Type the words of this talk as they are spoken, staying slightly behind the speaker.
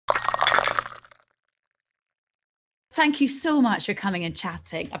Thank you so much for coming and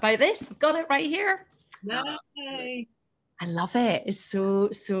chatting about this. I've got it right here. No. I love it. It's so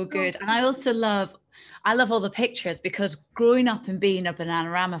good. And I also love all the pictures, because growing up and being a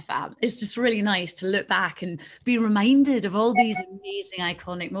Bananarama fan, it's just really nice to look back and be reminded of all these amazing,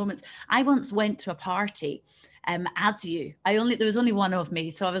 iconic moments. I once went to a party as you. There was only one of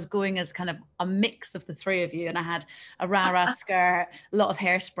me, so I was going as kind of a mix of the three of you, and I had a rah-rah skirt, a lot of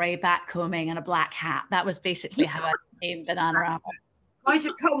hairspray, back combing, and a black hat. That was basically how I became Bananarama. Quite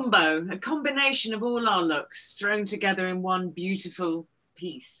a combo, a combination of all our looks thrown together in one beautiful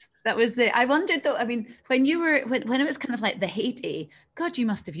piece. That was it. I wondered though, I mean, when it was kind of like the heyday, God, you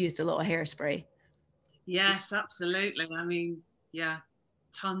must have used a lot of hairspray. Yes, absolutely. I mean, yeah,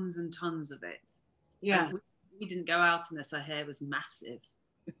 tons and tons of it. Yeah. We didn't go out unless our hair was massive.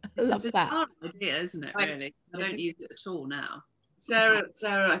 I love that. It's an idea, isn't it, really? I don't use it at all now. Sarah,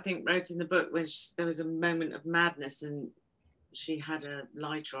 I think, wrote in the book when there was a moment of madness and she had a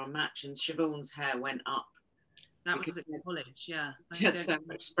lighter or a match and Siobhan's hair went up. That was at college, yeah. She had so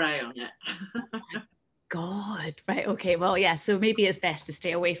much spray on it. God, right, okay, well, yeah, so maybe it's best to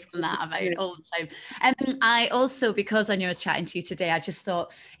stay away from that about all the time. And I also, because I knew I was chatting to you today, I just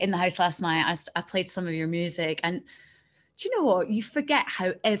thought in the house last night, I played some of your music, and do you know what? You forget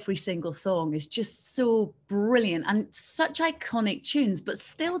how every single song is just so brilliant and such iconic tunes, but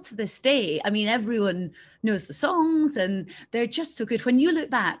still to this day, I mean, everyone knows the songs and they're just so good. When you look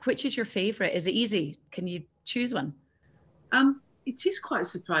back, which is your favorite? Is it easy? Can you choose one? It is quite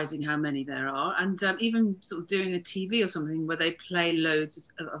surprising how many there are, and even sort of doing a TV or something where they play loads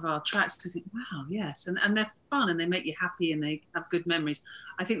of our tracks, we think, wow, yes, and they're fun and they make you happy and they have good memories.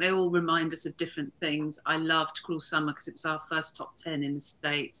 I think they all remind us of different things. I loved Cruel Summer because it was our first top 10 in the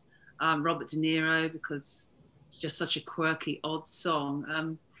States. Robert De Niro, because it's just such a quirky, odd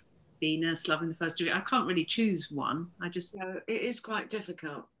song. Venus, Love in the First Degree. I can't really choose one. No, it is quite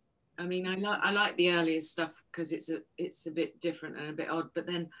difficult. I mean, I like the earlier stuff because it's a bit different and a bit odd. But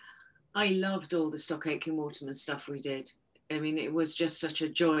then I loved all the Stock Aitken Waterman stuff we did. I mean, it was just such a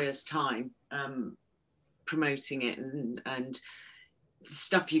joyous time promoting it and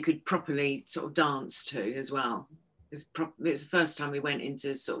stuff you could properly sort of dance to as well. It was the first time we went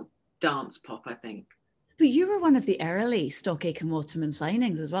into sort of dance pop, I think. But you were one of the early Stock Aitken Waterman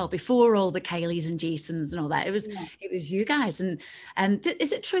signings as well, before all the Kylies and Jasons and all that. It was you guys. And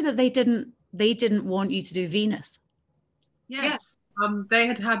is it true that they didn't want you to do Venus? Yes. They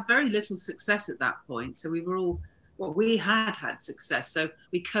had very little success at that point. So we had success. So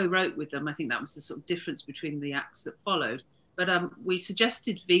we co-wrote with them. I think that was the sort of difference between the acts that followed. But we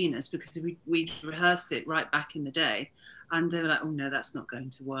suggested Venus because we rehearsed it right back in the day. And they were like, oh, no, that's not going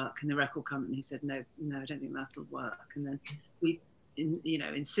to work. And the record company said, no, I don't think that'll work. And then we,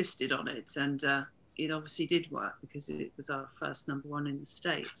 insisted on it. And it obviously did work because it was our first #1 in the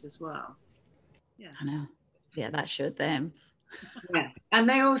States as well. Yeah, I know. Yeah, that showed them. Yeah. And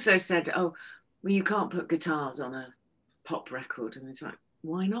they also said, oh, well, you can't put guitars on a pop record. And it's like,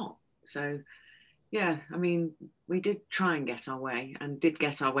 why not? So, yeah, I mean, we did try and get our way and did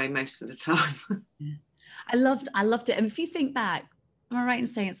get our way most of the time. Yeah. I loved it. And if you think back, am I right in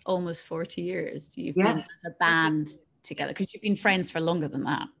saying it's almost 40 years you've been as a band together? Because you've been friends for longer than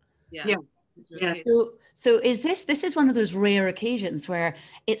that. Yeah. Yeah. So is this is one of those rare occasions where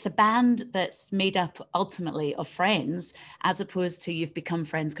it's a band that's made up ultimately of friends, as opposed to you've become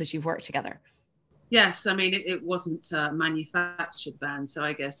friends because you've worked together? Yes, I mean, it wasn't a manufactured band, so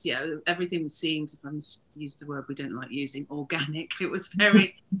I guess, everything was seemed, if I use the word we don't like using, organic. It was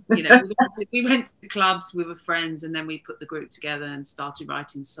very, we went to clubs, we were friends, and then we put the group together and started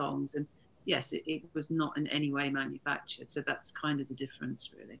writing songs. And yes, it was not in any way manufactured. So that's kind of the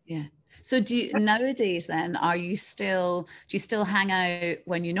difference, really. Yeah. So nowadays then, do you still hang out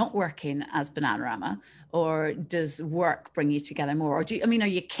when you're not working as Bananarama, or does work bring you together more? Or are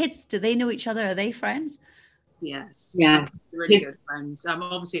your kids, do they know each other? Are they friends? Yes. Yeah. Really good friends.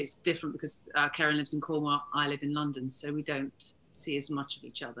 Obviously it's different because Keren lives in Cornwall, I live in London, so we don't see as much of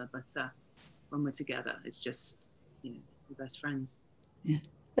each other. But when we're together, it's just, we're best friends. Yeah.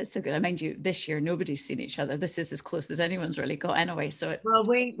 That's so good. I mind you, this year nobody's seen each other. This is as close as anyone's really got anyway. So well,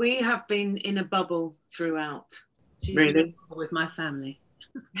 we have been in a bubble throughout. She's really in a bubble with my family.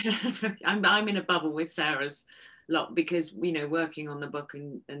 I'm in a bubble with Sarah's lot because working on the book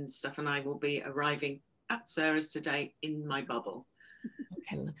and stuff, and I will be arriving at Sarah's today in my bubble.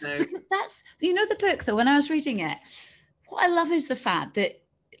 Okay. So, that's the book though. When I was reading it, what I love is the fact that,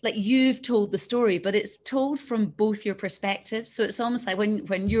 like, you've told the story, but it's told from both your perspectives. So it's almost like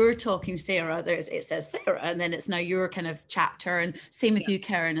when you're talking Sarah, it says Sarah, and then it's now your kind of chapter, and same with you,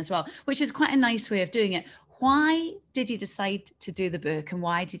 Keren, as well, which is quite a nice way of doing it. Why did you decide to do the book, and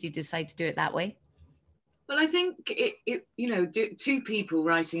why did you decide to do it that way? Well, I think it you know, two people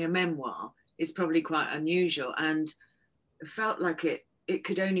writing a memoir is probably quite unusual, and it felt like it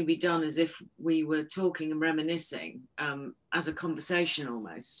could only be done as if we were talking and reminiscing, as a conversation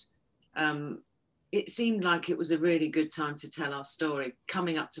almost. It seemed like it was a really good time to tell our story.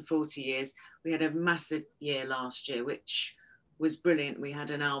 Coming up to 40 years, we had a massive year last year, which was brilliant. We had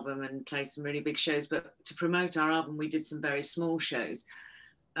an album and played some really big shows, but to promote our album, we did some very small shows,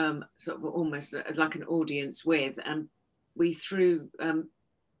 sort of almost like an audience with, and we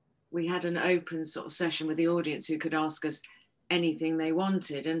had an open sort of session with the audience who could ask us anything they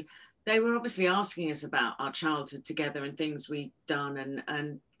wanted. And they were obviously asking us about our childhood together and things we'd done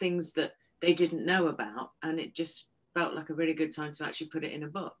and things that they didn't know about. And it just felt like a really good time to actually put it in a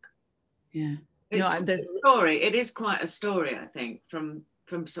book. Yeah. It's a story. It is quite a story, I think, from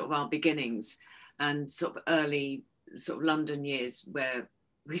sort of our beginnings and sort of early sort of London years where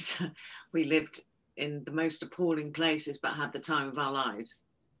we lived in the most appalling places but had the time of our lives.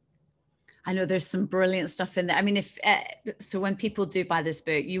 I know there's some brilliant stuff in there. I mean, so when people do buy this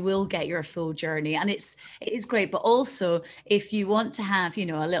book, you will get your full journey, and it is great. But also, if you want to have, you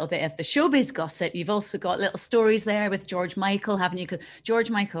know, a little bit of the showbiz gossip, you've also got little stories there with George Michael, haven't you? Because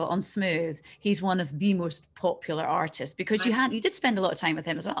George Michael on Smooth, he's one of the most popular artists, because you did spend a lot of time with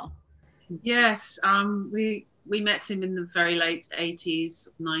him as well. Yes, we met him in the very late 80s,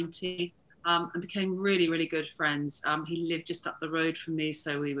 90. And became really, really good friends. He lived just up the road from me,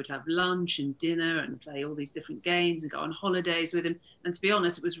 so we would have lunch and dinner and play all these different games and go on holidays with him. And to be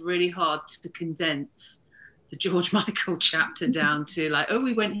honest, it was really hard to condense the George Michael chapter down to like, oh,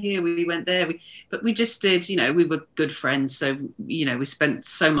 we went here, we went there. But we just did, you know, we were good friends. So, you know, we spent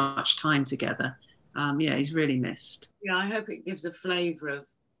so much time together. Yeah, he's really missed. Yeah, I hope it gives a flavour of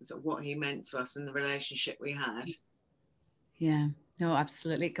sort of what he meant to us and the relationship we had. Yeah. No,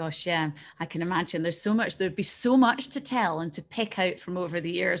 absolutely. Gosh, yeah, I can imagine there'd be so much to tell and to pick out from over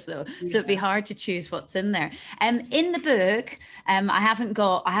the years, though. Yeah. So it'd be hard to choose what's in there. In the book, I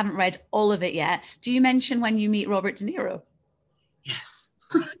haven't read all of it yet. Do you mention when you meet Robert De Niro? Yes.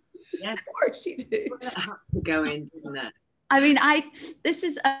 Yes. Of course you do. Well, that had to go in, didn't it? I mean,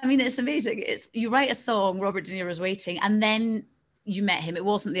 it's amazing. You write a song, Robert De Niro's waiting, and then you met him. It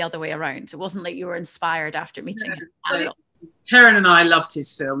wasn't the other way around. It wasn't like you were inspired after meeting him at all. Keren and I loved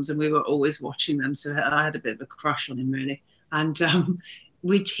his films, and we were always watching them. So I had a bit of a crush on him, really. And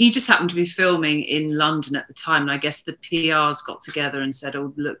he just happened to be filming in London at the time. And I guess the PRs got together and said,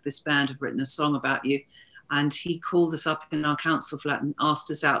 oh, look, this band have written a song about you. And he called us up in our council flat and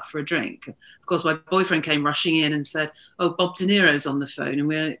asked us out for a drink. Of course, my boyfriend came rushing in and said, oh, Bob De Niro's on the phone. And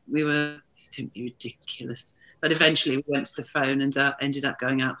we were didn't be ridiculous. But eventually we went to the phone and ended up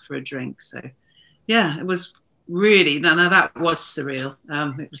going out for a drink. So, yeah, it was really, no, that was surreal.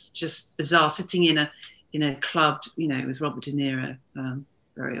 It was just bizarre sitting in a club, you know, with Robert De Niro.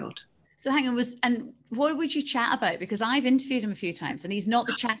 Very odd. So hang on, and what would you chat about? Because I've interviewed him a few times and he's not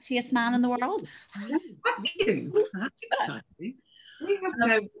the chattiest man in the world. Have you? That's exciting. We have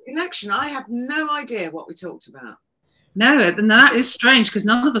no connection. I have no idea what we talked about. No, and that is strange because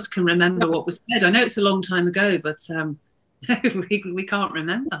none of us can remember what was said. I know it's a long time ago, but we can't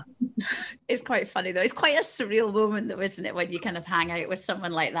remember. It's quite funny though. It's quite a surreal moment though, isn't it, when you kind of hang out with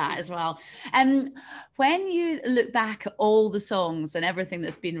someone like that as well. And when you look back at all the songs and everything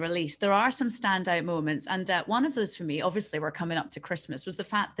that's been released, there are some standout moments. And one of those for me, obviously we're coming up to Christmas, was the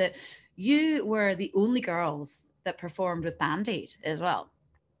fact that you were the only girls that performed with Band Aid as well.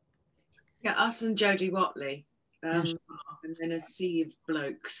 Yeah, us and Jodie Watley. And then a sea of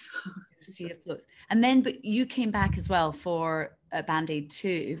blokes. And then, but you came back as well for Band Aid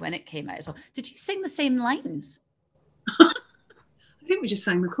 2 when it came out as well. Did you sing the same lines? I think we just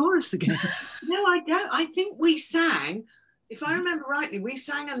sang the chorus again. No, I don't. I think we sang, if I remember rightly, we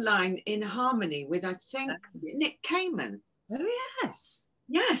sang a line in harmony with, I think, Nick Kamen. Oh, yes.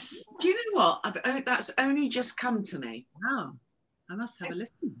 Yes. Do you know what? That's only just come to me. Wow. I must have a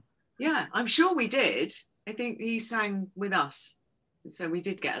listen. Yeah, I'm sure we did. I think he sang with us. So we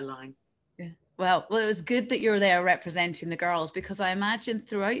did get a line. Yeah. Well, it was good that you're there representing the girls, because I imagine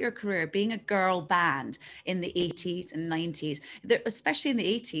throughout your career, being a girl band in the 80s and 90s, especially in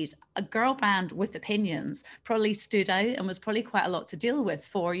the 80s, a girl band with opinions probably stood out and was probably quite a lot to deal with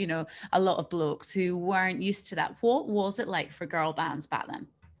for, you know, a lot of blokes who weren't used to that. What was it like for girl bands back then?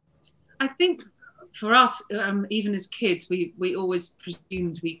 I think for us, even as kids, we always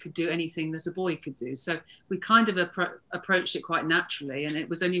presumed we could do anything that a boy could do. So we kind of approached it quite naturally. And it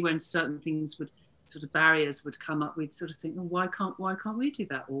was only when certain things would sort of barriers would come up, we'd sort of think, well, why can't we do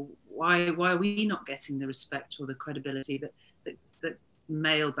that? Or why are we not getting the respect or the credibility that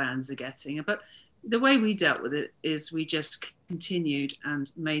male bands are getting? But the way we dealt with it is we just continued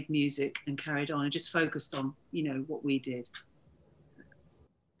and made music and carried on and just focused on, what we did.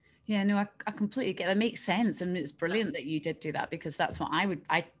 Yeah, no, I completely get it. It makes sense. And it's brilliant that you did do that, because that's what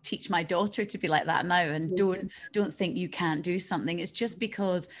I teach my daughter to be like that now. And don't think you can't do something. It's just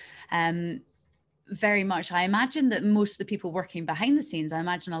because very much, I imagine that most of the people working behind the scenes, I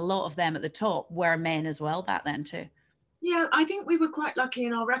imagine a lot of them at the top were men as well back then too. Yeah, I think we were quite lucky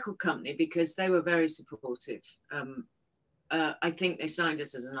in our record company because they were very supportive. I think they signed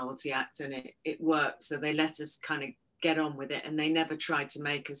us as a novelty act and it worked. So they let us kind of get on with it, and they never tried to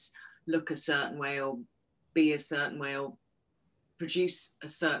make us look a certain way or be a certain way or produce a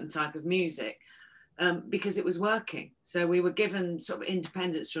certain type of music, because it was working. So we were given sort of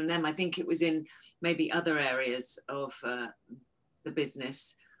independence from them. I think it was in maybe other areas of the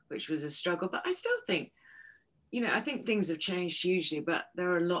business, which was a struggle. But I still think, I think things have changed hugely, but there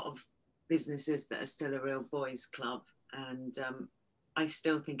are a lot of businesses that are still a real boys' club. And I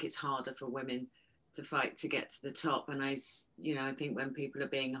still think it's harder for women to fight to get to the top. And I think when people are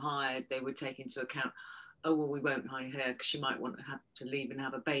being hired, they would take into account, oh, well, we won't hire her because she might want to have to leave and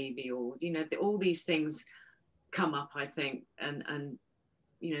have a baby, or, all these things come up, I think, and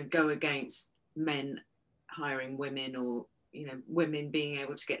go against men hiring women, or, women being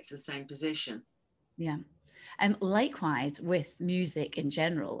able to get to the same position. Yeah. Likewise with music in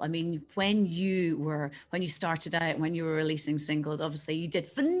general. I mean, when you started out, when you were releasing singles, obviously you did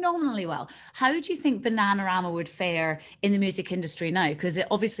phenomenally well. How do you think Bananarama would fare in the music industry now? Because it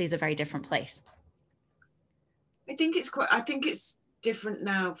obviously is a very different place. I think it's different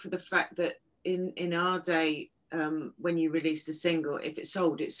now for the fact that in our day, when you released a single, if it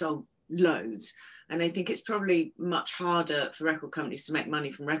sold loads. And I think it's probably much harder for record companies to make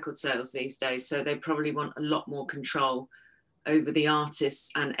money from record sales these days. So they probably want a lot more control over the artists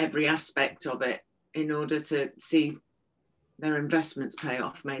and every aspect of it in order to see their investments pay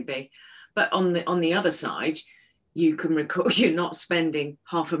off, maybe. But on the other side, you can record, you're not spending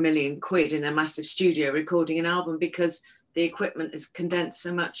 £500,000 in a massive studio recording an album because the equipment is condensed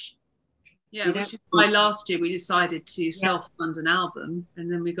so much. Yeah, which is why last year we decided to self-fund an album, and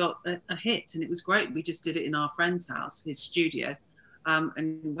then we got a hit, and it was great. We just did it in our friend's house, his studio.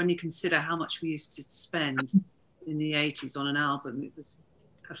 And when you consider how much we used to spend in the 80s on an album, it was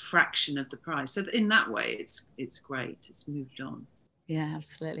a fraction of the price. So in that way, it's great. It's moved on. Yeah,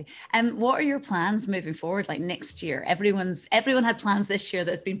 absolutely. And what are your plans moving forward, like next year? Everyone had plans this year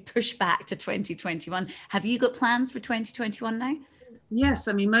that's been pushed back to 2021. Have you got plans for 2021 now? Yes,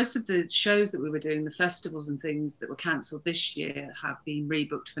 I mean, most of the shows that we were doing, the festivals and things that were cancelled this year have been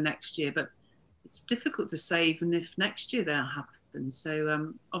rebooked for next year, but it's difficult to say even if next year they'll happen.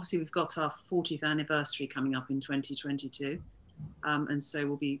 So obviously we've got our 40th anniversary coming up in 2022, and so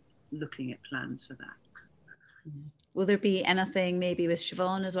we'll be looking at plans for that. Will there be anything maybe with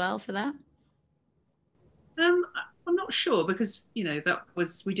Siobhan as well for that? I'm not sure, because,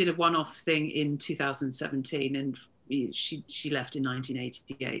 we did a one-off thing in 2017, and she left in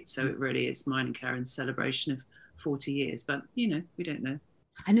 1988, so it really is mine and Keren's celebration of 40 years, but we don't know.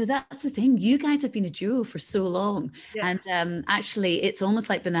 I know, that's the thing, you guys have been a duo for so long. Yeah. And actually it's almost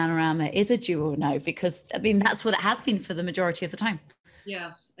like Bananarama is a duo now, because I mean that's what it has been for the majority of the time.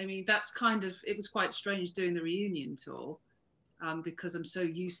 Yes, I mean that's it was quite strange doing the reunion tour, because I'm so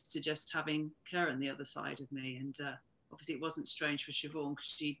used to just having Keren the other side of me, and obviously it wasn't strange for Siobhan because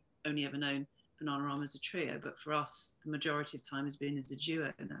she'd only ever known Bananarama as a trio, but for us the majority of time has been as a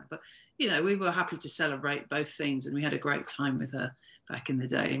duo now. But we were happy to celebrate both things, and we had a great time with her back in the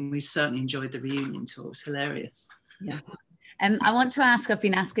day, and we certainly enjoyed the reunion tour. It was hilarious. Yeah. I want to ask, I've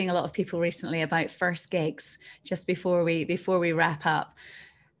been asking a lot of people recently about first gigs, just before we wrap up.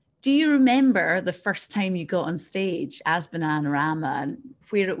 Do you remember the first time you got on stage as Bananarama, and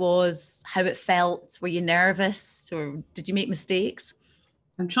where it was, how it felt? Were you nervous, or did you make mistakes?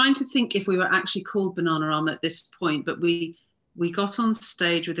 I'm trying to think if we were actually called Bananarama at this point, but we got on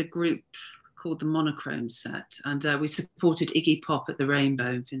stage with a group called the Monochrome Set, and we supported Iggy Pop at the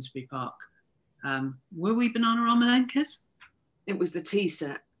Rainbow in Finsbury Park. Were we Bananarama then, Kez? It was the tea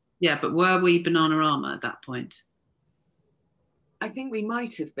set. Yeah, but were we Bananarama at that point? I think we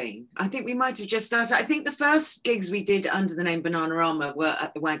might have been. I think we might have just started. I think the first gigs we did under the name Bananarama were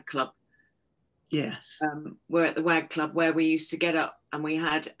at the WAG Club. Yes. We're at the WAG Club, where we used to get up and we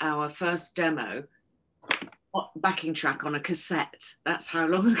had our first demo backing track on a cassette. That's how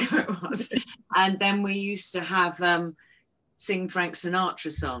long ago it was. And then we used to have sing Frank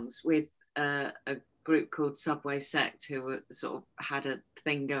Sinatra songs with a group called Subway Sect, who were sort of had a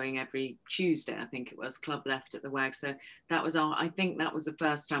thing going every Tuesday, I think it was, Club Left at the WAG. So that was I think that was the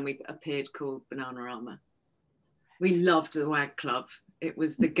first time we appeared called Bananarama. We loved the WAG Club. It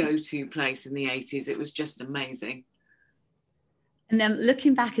was the go-to place in the 80s. It was just amazing. And then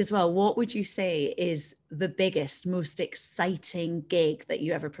looking back as well, what would you say is the biggest, most exciting gig that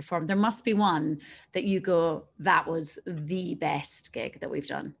you ever performed? There must be one that you go, that was the best gig that we've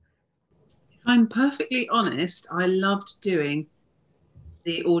done. If I'm perfectly honest, I loved doing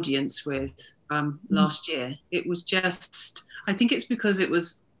the audience with last year. It was just, I think it's because it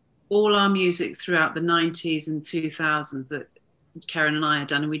was all our music throughout the 90s and 2000s that Keren and I had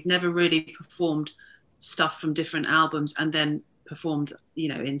done, and we'd never really performed stuff from different albums and then performed, you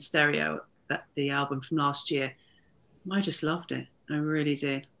know, in stereo, the album from last year. I just loved it. I really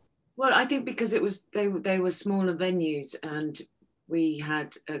did. Well, I think because it was they were smaller venues, and we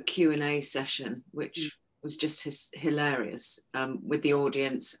had a Q&A session, which was just hilarious with the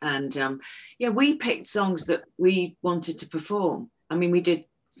audience. And yeah, we picked songs that we wanted to perform. I mean, we did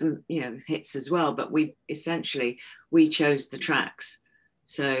some, you know, hits as well, but we chose the tracks.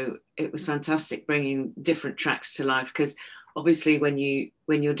 So it was fantastic bringing different tracks to life, because obviously when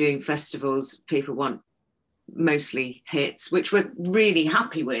you're doing festivals, people want mostly hits, which we're really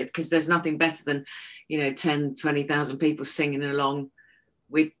happy with, because there's nothing better than, you know, 10, 20,000 people singing along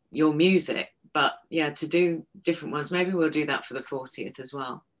with your music. But yeah, to do different ones, maybe we'll do that for the 40th as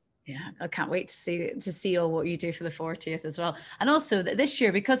well. Yeah, I can't wait to see all what you do for the 40th as well. And also this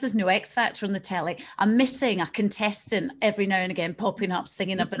year, because there's no X Factor on the telly, I'm missing a contestant every now and again popping up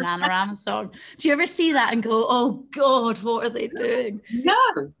singing a Bananarama song. Do you ever see that and go, oh God, what are they doing?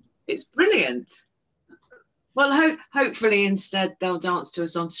 No, it's brilliant. Well, hopefully instead they'll dance to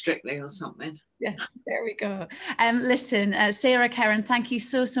us on Strictly or something. Yeah, there we go. Listen, Sara, Keren, thank you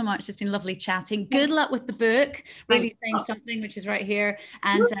so much. It's been lovely chatting. Good luck with the book, really saying something, which is right here.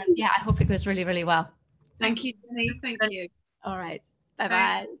 And yeah, I hope it goes really, really well. Thank you, Jenny. Thank you. All right.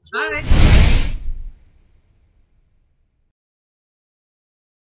 Bye-bye. Bye.